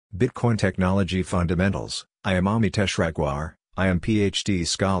Bitcoin Technology Fundamentals. I am Amitesh Raikwar, I am PhD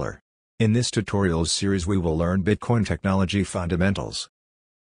scholar. In this tutorial series we will learn Bitcoin Technology Fundamentals.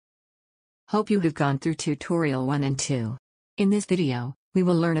 Hope you have gone through tutorial 1 and 2. In this video, we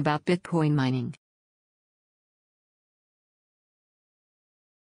will learn about Bitcoin mining.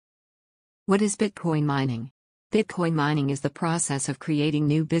 What is Bitcoin mining? Bitcoin mining is the process of creating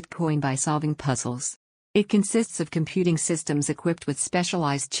new Bitcoin by solving puzzles. It consists of computing systems equipped with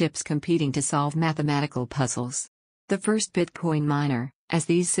specialized chips competing to solve mathematical puzzles. The first Bitcoin miner, as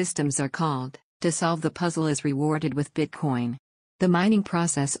these systems are called, to solve the puzzle is rewarded with Bitcoin. The mining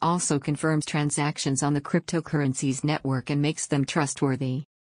process also confirms transactions on the cryptocurrencies network and makes them trustworthy.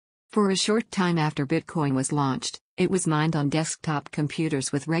 For a short time after Bitcoin was launched, it was mined on desktop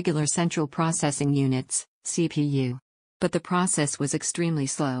computers with regular central processing units, CPU. But the process was extremely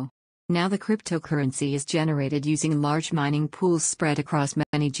slow. Now the cryptocurrency is generated using large mining pools spread across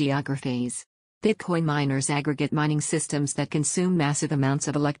many geographies. Bitcoin miners aggregate mining systems that consume massive amounts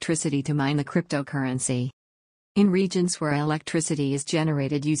of electricity to mine the cryptocurrency. In regions where electricity is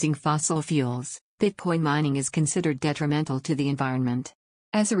generated using fossil fuels, Bitcoin mining is considered detrimental to the environment.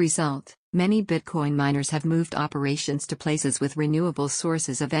 As a result, many Bitcoin miners have moved operations to places with renewable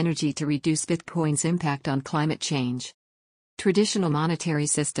sources of energy to reduce Bitcoin's impact on climate change. Traditional monetary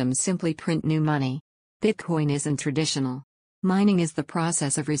systems simply print new money. Bitcoin isn't traditional. Mining is the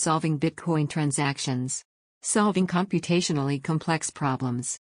process of resolving Bitcoin transactions, solving computationally complex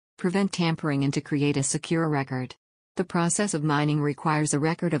problems, prevent tampering and to create a secure record. The process of mining requires a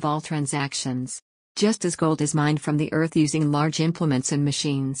record of all transactions. Just as gold is mined from the earth using large implements and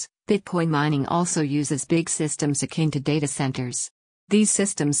machines, Bitcoin mining also uses big systems akin to data centers. These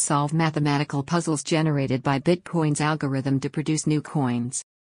systems solve mathematical puzzles generated by Bitcoin's algorithm to produce new coins.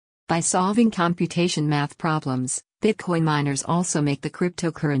 By solving computation math problems, Bitcoin miners also make the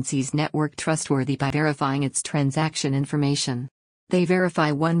cryptocurrency's network trustworthy by verifying its transaction information. They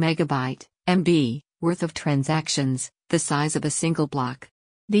verify 1 megabyte (MB) worth of transactions, the size of a single block.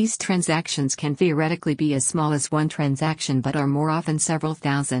 These transactions can theoretically be as small as one transaction but are more often several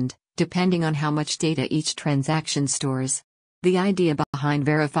thousand, depending on how much data each transaction stores. The idea behind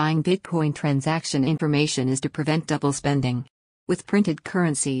verifying Bitcoin transaction information is to prevent double spending. With printed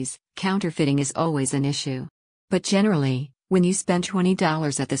currencies, counterfeiting is always an issue. But generally, when you spend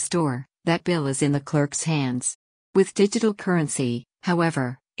 $20 at the store, that bill is in the clerk's hands. With digital currency,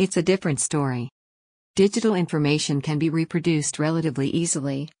 however, it's a different story. Digital information can be reproduced relatively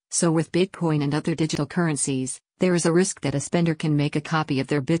easily, so with Bitcoin and other digital currencies, there is a risk that a spender can make a copy of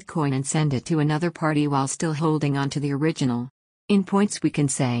their Bitcoin and send it to another party while still holding on to the original. In points we can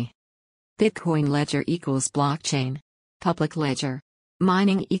say: Bitcoin ledger equals blockchain. Public ledger.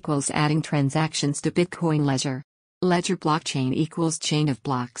 Mining equals adding transactions to Bitcoin ledger. Ledger blockchain equals chain of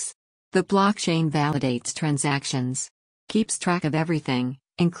blocks. The blockchain validates transactions. Keeps track of everything,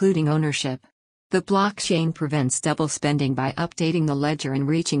 including ownership. The blockchain prevents double spending by updating the ledger and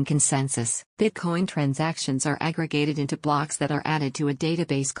reaching consensus. Bitcoin transactions are aggregated into blocks that are added to a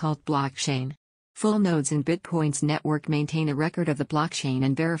database called blockchain. Full nodes in Bitcoin's network maintain a record of the blockchain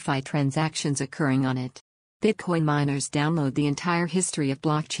and verify transactions occurring on it. Bitcoin miners download the entire history of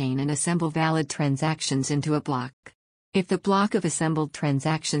blockchain and assemble valid transactions into a block. If the block of assembled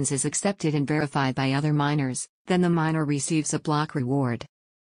transactions is accepted and verified by other miners, then the miner receives a block reward.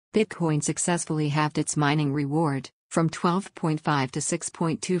 Bitcoin successfully halved its mining reward, from 12.5 to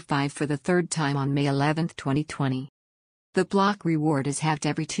 6.25 for the third time on May 11, 2020. The block reward is halved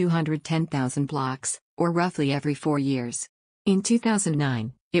every 210,000 blocks, or roughly every 4 years. In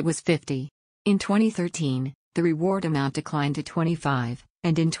 2009, it was 50. In 2013, the reward amount declined to 25,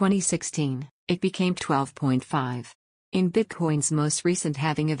 and in 2016, it became 12.5. In Bitcoin's most recent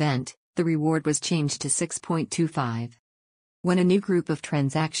halving event, the reward was changed to 6.25. When a new group of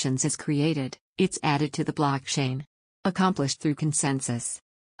transactions is created, it's added to the blockchain. Accomplished through consensus.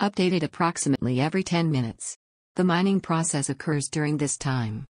 Updated approximately every 10 minutes. The mining process occurs during this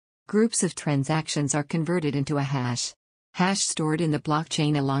time. Groups of transactions are converted into a hash. Hash stored in the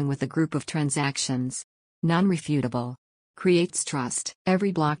blockchain along with a group of transactions. Non-refutable. Creates trust.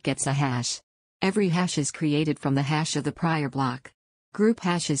 Every block gets a hash. Every hash is created from the hash of the prior block. Group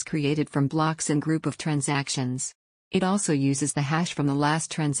hash is created from blocks and group of transactions. It also uses the hash from the last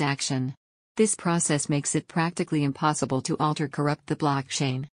transaction. This process makes it practically impossible to corrupt the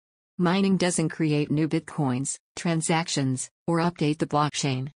blockchain. Mining doesn't create new bitcoins, transactions, or update the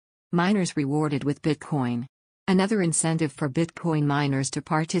blockchain. Miners rewarded with Bitcoin. Another incentive for Bitcoin miners to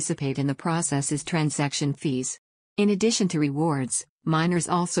participate in the process is transaction fees. In addition to rewards, miners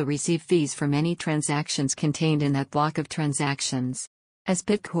also receive fees from any transactions contained in that block of transactions. As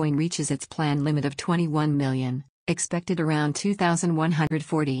Bitcoin reaches its planned limit of 21 million, expected around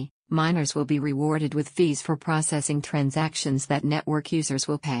 2140, miners will be rewarded with fees for processing transactions that network users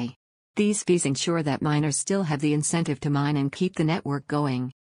will pay. These fees ensure that miners still have the incentive to mine and keep the network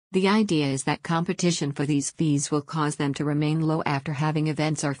going. The idea is that competition for these fees will cause them to remain low after halving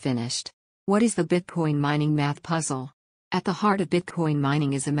events are finished. What is the Bitcoin mining math puzzle? At the heart of Bitcoin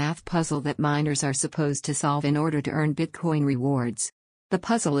mining is a math puzzle that miners are supposed to solve in order to earn Bitcoin rewards. The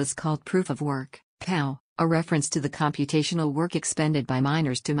puzzle is called proof of work, POW, a reference to the computational work expended by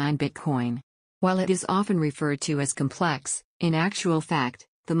miners to mine Bitcoin. While it is often referred to as complex, in actual fact,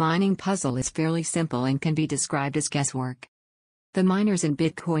 the mining puzzle is fairly simple and can be described as guesswork. The miners in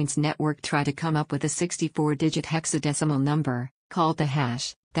Bitcoin's network try to come up with a 64-digit hexadecimal number, called the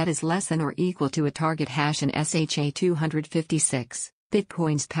hash, that is less than or equal to a target hash in SHA-256,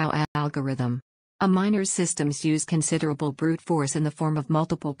 Bitcoin's POW algorithm. A miner's systems use considerable brute force in the form of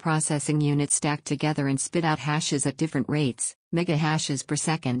multiple processing units stacked together and spit out hashes at different rates, megahashes per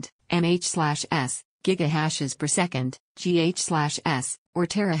second, mh/s, gigahashes per second, gh/s, or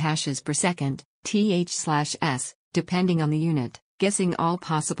terahashes per second, th/s, depending on the unit, guessing all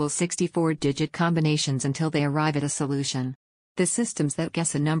possible 64-digit combinations until they arrive at a solution. The systems that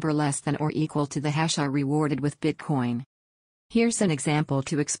guess a number less than or equal to the hash are rewarded with Bitcoin. Here's an example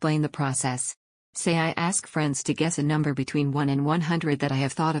to explain the process. Say I ask friends to guess a number between 1 and 100 that I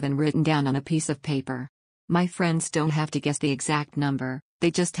have thought of and written down on a piece of paper. My friends don't have to guess the exact number,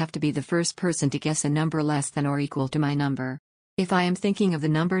 they just have to be the first person to guess a number less than or equal to my number. If I am thinking of the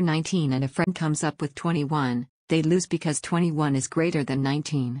number 19 and a friend comes up with 21, they lose because 21 is greater than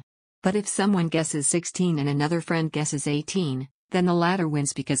 19. But if someone guesses 16 and another friend guesses 18, then the latter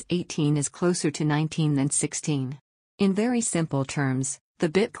wins because 18 is closer to 19 than 16. In very simple terms, the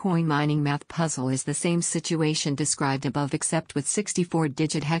Bitcoin mining math puzzle is the same situation described above except with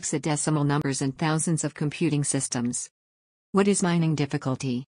 64-digit hexadecimal numbers and thousands of computing systems. What is mining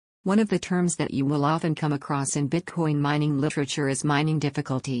difficulty? One of the terms that you will often come across in Bitcoin mining literature is mining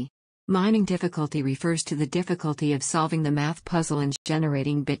difficulty. Mining difficulty refers to the difficulty of solving the math puzzle and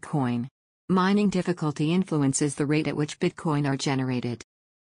generating Bitcoin. Mining difficulty influences the rate at which Bitcoin are generated.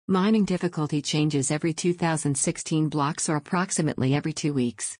 Mining difficulty changes every 2016 blocks or approximately every 2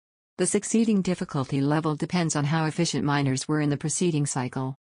 weeks. The succeeding difficulty level depends on how efficient miners were in the preceding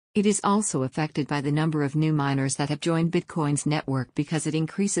cycle. It is also affected by the number of new miners that have joined Bitcoin's network because it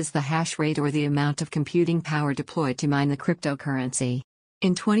increases the hash rate or the amount of computing power deployed to mine the cryptocurrency.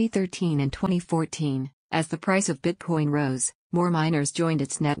 In 2013 and 2014, as the price of Bitcoin rose, more miners joined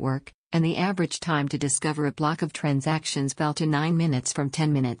its network, and the average time to discover a block of transactions fell to 9 minutes from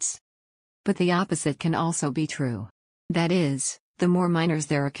 10 minutes. But the opposite can also be true. That is, the more miners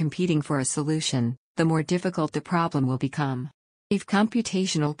there are competing for a solution, the more difficult the problem will become. If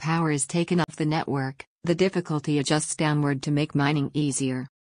computational power is taken off the network, the difficulty adjusts downward to make mining easier.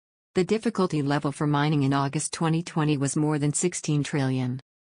 The difficulty level for mining in August 2020 was more than 16 trillion.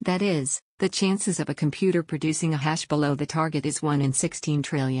 That is, the chances of a computer producing a hash below the target is 1 in 16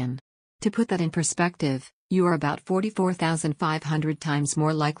 trillion. To put that in perspective, you are about 44,500 times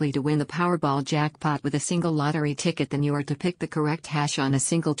more likely to win the Powerball jackpot with a single lottery ticket than you are to pick the correct hash on a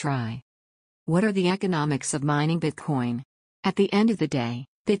single try. What are the economics of mining Bitcoin? At the end of the day,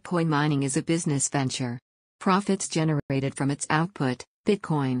 Bitcoin mining is a business venture. Profits generated from its output,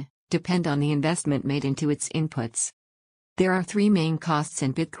 Bitcoin, depend on the investment made into its inputs. There are 3 main costs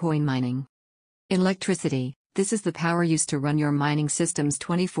in Bitcoin mining. Electricity. This is the power used to run your mining systems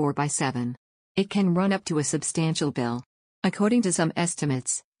 24/7. It can run up to a substantial bill. According to some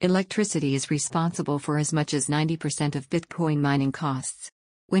estimates, electricity is responsible for as much as 90% of Bitcoin mining costs.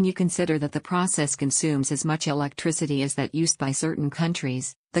 When you consider that the process consumes as much electricity as that used by certain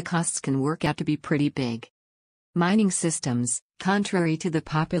countries, the costs can work out to be pretty big. Mining systems, contrary to the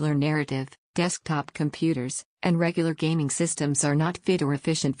popular narrative, desktop computers, and regular gaming systems are not fit or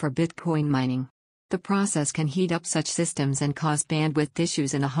efficient for Bitcoin mining. The process can heat up such systems and cause bandwidth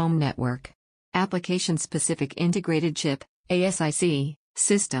issues in a home network. Application-specific integrated chip, ASIC,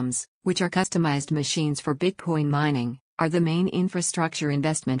 systems, which are customized machines for Bitcoin mining, are the main infrastructure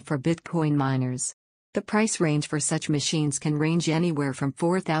investment for Bitcoin miners. The price range for such machines can range anywhere from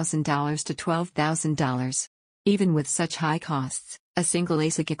 $4,000 to $12,000. Even with such high costs, a single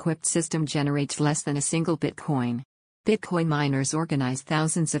ASIC-equipped system generates less than a single Bitcoin. Bitcoin miners organize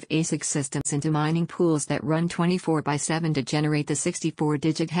thousands of ASIC systems into mining pools that run 24/7 to generate the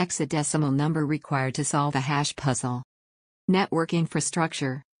 64-digit hexadecimal number required to solve a hash puzzle. Network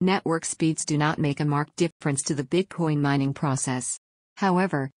infrastructure. Network speeds do not make a marked difference to the Bitcoin mining process.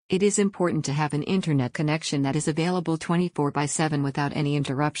 However, it is important to have an internet connection that is available 24/7 without any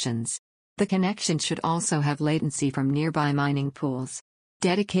interruptions. The connection should also have latency from nearby mining pools.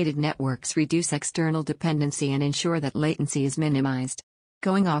 Dedicated networks reduce external dependency and ensure that latency is minimized.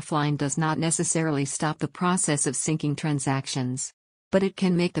 Going offline does not necessarily stop the process of syncing transactions, but it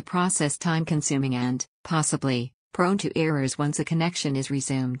can make the process time-consuming and, possibly, prone to errors once a connection is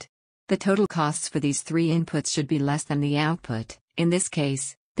resumed. The total costs for these three inputs should be less than the output, in this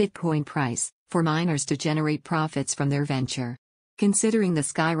case, Bitcoin price, for miners to generate profits from their venture. Considering the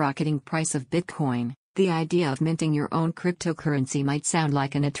skyrocketing price of Bitcoin, the idea of minting your own cryptocurrency might sound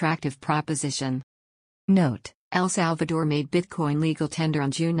like an attractive proposition. Note: El Salvador made Bitcoin legal tender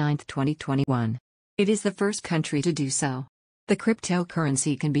on June 9, 2021. It is the first country to do so. The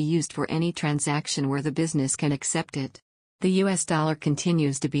cryptocurrency can be used for any transaction where the business can accept it. The US dollar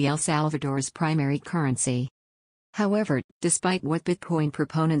continues to be El Salvador's primary currency. However, despite what Bitcoin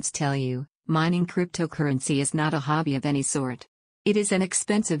proponents tell you, mining cryptocurrency is not a hobby of any sort. It is an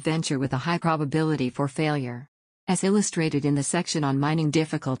expensive venture with a high probability for failure. As illustrated in the section on mining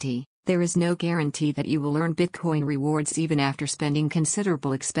difficulty, there is no guarantee that you will earn Bitcoin rewards even after spending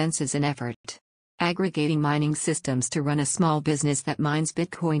considerable expenses and effort. Aggregating mining systems to run a small business that mines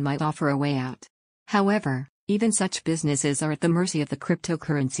Bitcoin might offer a way out. However, even such businesses are at the mercy of the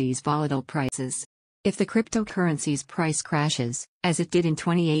cryptocurrency's volatile prices. If the cryptocurrency's price crashes, as it did in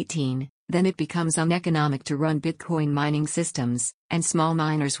 2018, then it becomes uneconomic to run Bitcoin mining systems, and small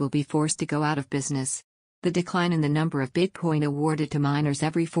miners will be forced to go out of business. The decline in the number of Bitcoin awarded to miners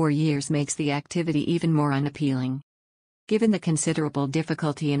every 4 years makes the activity even more unappealing. Given the considerable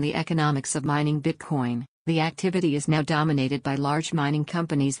difficulty in the economics of mining Bitcoin, the activity is now dominated by large mining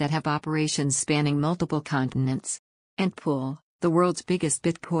companies that have operations spanning multiple continents. Antpool, the world's biggest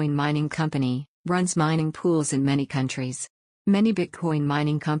Bitcoin mining company, runs mining pools in many countries. Many Bitcoin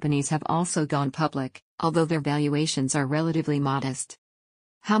mining companies have also gone public, although their valuations are relatively modest.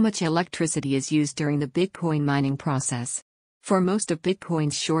 How much electricity is used during the Bitcoin mining process? For most of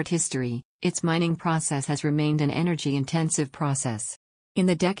Bitcoin's short history, its mining process has remained an energy-intensive process. In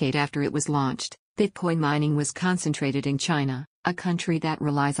the decade after it was launched, Bitcoin mining was concentrated in China, a country that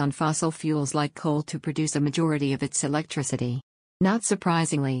relies on fossil fuels like coal to produce a majority of its electricity. Not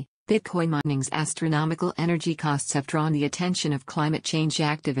surprisingly, Bitcoin mining's astronomical energy costs have drawn the attention of climate change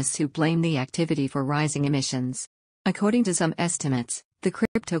activists who blame the activity for rising emissions. According to some estimates, the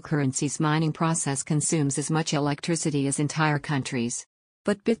cryptocurrency's mining process consumes as much electricity as entire countries.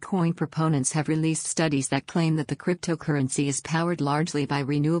 But Bitcoin proponents have released studies that claim that the cryptocurrency is powered largely by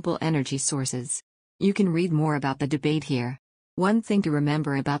renewable energy sources. You can read more about the debate here. One thing to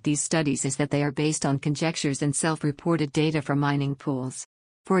remember about these studies is that they are based on conjectures and self-reported data from mining pools.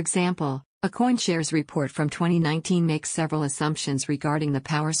 For example, a CoinShares report from 2019 makes several assumptions regarding the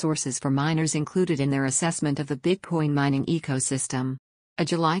power sources for miners included in their assessment of the Bitcoin mining ecosystem. A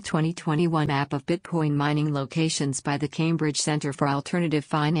July 2021 map of Bitcoin mining locations by the Cambridge Center for Alternative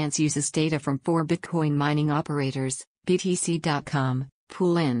Finance uses data from 4 Bitcoin mining operators, BTC.com,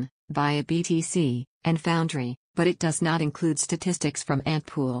 Poolin, via BTC, and Foundry, but it does not include statistics from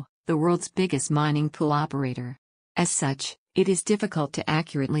Antpool, the world's biggest mining pool operator. As such, it is difficult to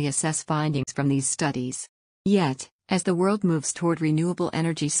accurately assess findings from these studies. Yet, as the world moves toward renewable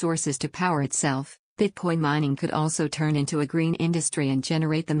energy sources to power itself, Bitcoin mining could also turn into a green industry and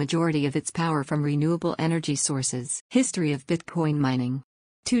generate the majority of its power from renewable energy sources. History of Bitcoin mining.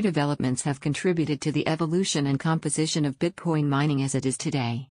 2 developments have contributed to the evolution and composition of Bitcoin mining as it is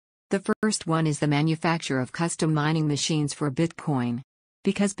today. The first one is the manufacture of custom mining machines for Bitcoin.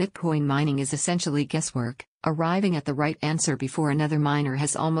 Because Bitcoin mining is essentially guesswork, arriving at the right answer before another miner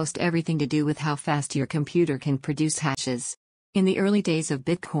has almost everything to do with how fast your computer can produce hashes. In the early days of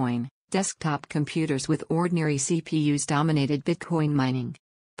Bitcoin, desktop computers with ordinary CPUs dominated Bitcoin mining.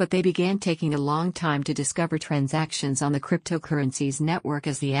 But they began taking a long time to discover transactions on the cryptocurrency's network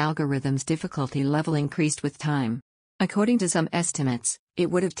as the algorithm's difficulty level increased with time. According to some estimates, it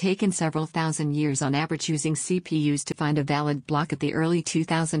would have taken several thousand years on average using CPUs to find a valid block at the early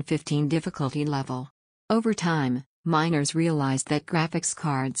 2015 difficulty level. Over time, miners realized that graphics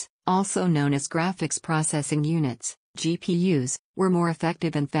cards, also known as graphics processing units, GPUs, were more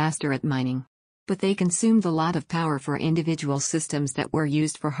effective and faster at mining. But they consumed a lot of power for individual systems that were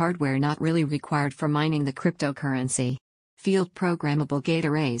used for hardware not really required for mining the cryptocurrency. Field Programmable Gate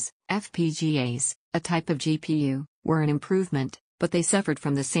Arrays, FPGAs, a type of GPU, were an improvement, but they suffered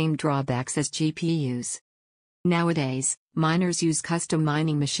from the same drawbacks as GPUs. Nowadays, miners use custom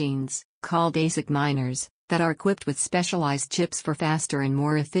mining machines, called ASIC miners, that are equipped with specialized chips for faster and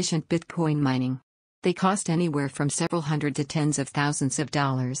more efficient Bitcoin mining. They cost anywhere from several hundred to tens of thousands of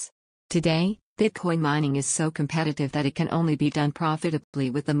dollars. Today, Bitcoin mining is so competitive that it can only be done profitably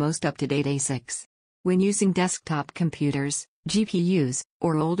with the most up-to-date ASICs. When using desktop computers, GPUs,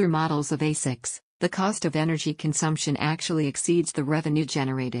 or older models of ASICs, the cost of energy consumption actually exceeds the revenue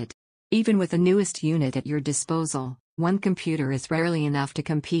generated. Even with the newest unit at your disposal, one computer is rarely enough to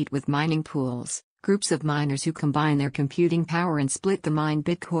compete with mining pools, groups of miners who combine their computing power and split the mined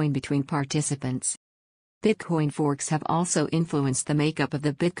Bitcoin between participants. Bitcoin forks have also influenced the makeup of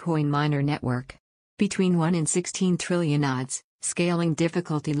the Bitcoin miner network. Between 1 and 16 trillion odds, scaling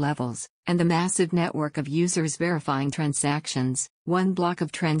difficulty levels, and the massive network of users verifying transactions, one block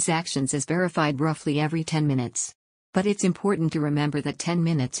of transactions is verified roughly every 10 minutes. But it's important to remember that 10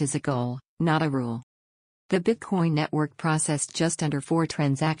 minutes is a goal, not a rule. The Bitcoin network processed just under 4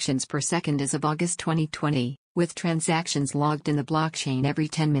 transactions per second as of August 2020, with transactions logged in the blockchain every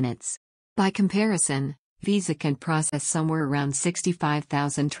 10 minutes. By comparison, Visa can process somewhere around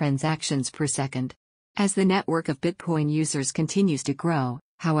 65,000 transactions per second. As the network of Bitcoin users continues to grow,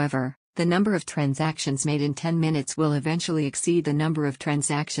 however, the number of transactions made in 10 minutes will eventually exceed the number of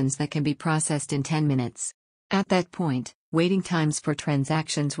transactions that can be processed in 10 minutes. At that point, waiting times for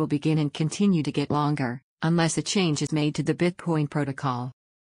transactions will begin and continue to get longer, unless a change is made to the Bitcoin protocol.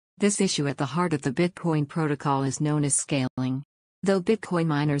 This issue at the heart of the Bitcoin protocol is known as scaling. Though Bitcoin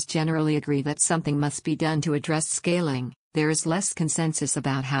miners generally agree that something must be done to address scaling, there is less consensus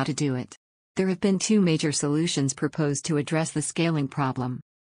about how to do it. There have been 2 major solutions proposed to address the scaling problem.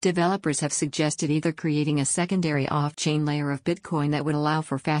 Developers have suggested either creating a secondary off-chain layer of Bitcoin that would allow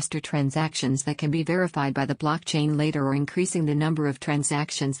for faster transactions that can be verified by the blockchain later, or increasing the number of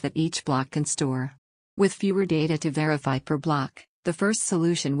transactions that each block can store. With fewer data to verify per block, the first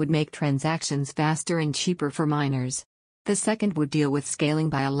solution would make transactions faster and cheaper for miners. The second would deal with scaling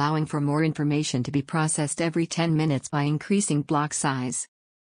by allowing for more information to be processed every 10 minutes by increasing block size.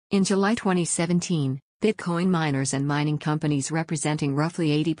 In July 2017, Bitcoin miners and mining companies representing roughly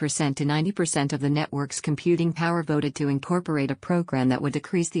 80% to 90% of the network's computing power voted to incorporate a program that would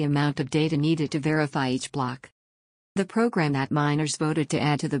decrease the amount of data needed to verify each block. The program that miners voted to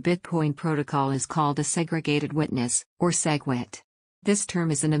add to the Bitcoin protocol is called a Segregated Witness, or SegWit. This term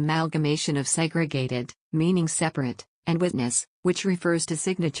is an amalgamation of segregated, meaning separate, and witness, which refers to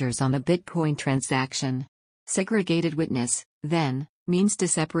signatures on a Bitcoin transaction. Segregated witness, then, means to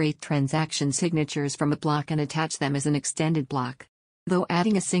separate transaction signatures from a block and attach them as an extended block. Though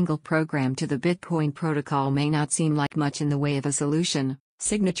adding a single program to the Bitcoin protocol may not seem like much in the way of a solution,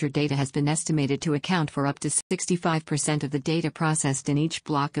 signature data has been estimated to account for up to 65% of the data processed in each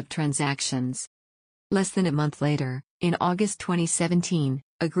block of transactions. Less than a month later, in August 2017,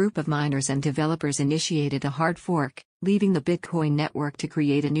 a group of miners and developers initiated a hard fork, leaving the Bitcoin network to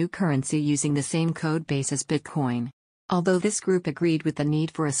create a new currency using the same code base as Bitcoin. Although this group agreed with the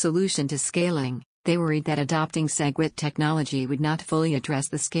need for a solution to scaling, they worried that adopting SegWit technology would not fully address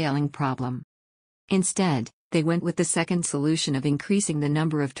the scaling problem. Instead, they went with the second solution of increasing the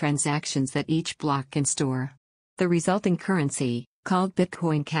number of transactions that each block can store. The resulting currency, called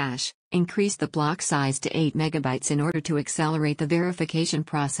bitcoincash, increased the block size to 8 megabytes in order to accelerate the verification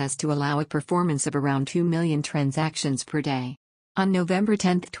process to allow a performance of around 2 million transactions per day. On November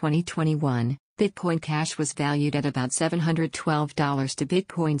 10, 2021, Bitcoin Cash was valued at about $712 to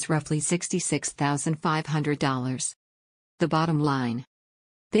Bitcoin's roughly $66,500. The bottom line: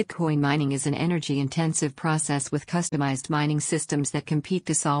 Bitcoin mining is an energy-intensive process with customized mining systems that compete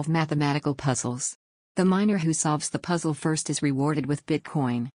to solve mathematical puzzles. The miner who solves the puzzle first is rewarded with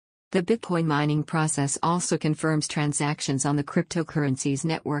Bitcoin. The Bitcoin mining process also confirms transactions on the cryptocurrencies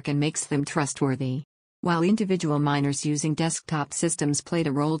network and makes them trustworthy. While individual miners using desktop systems played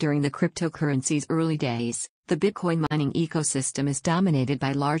a role during the cryptocurrency's early days, the Bitcoin mining ecosystem is dominated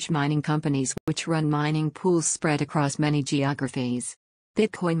by large mining companies which run mining pools spread across many geographies.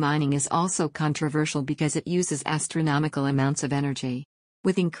 Bitcoin mining is also controversial because it uses astronomical amounts of energy.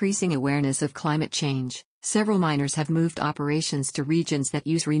 With increasing awareness of climate change, several miners have moved operations to regions that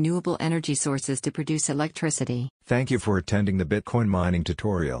use renewable energy sources to produce electricity. Thank you for attending the Bitcoin mining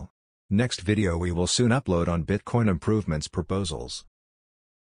tutorial. Next video we will soon upload on Bitcoin improvements proposals.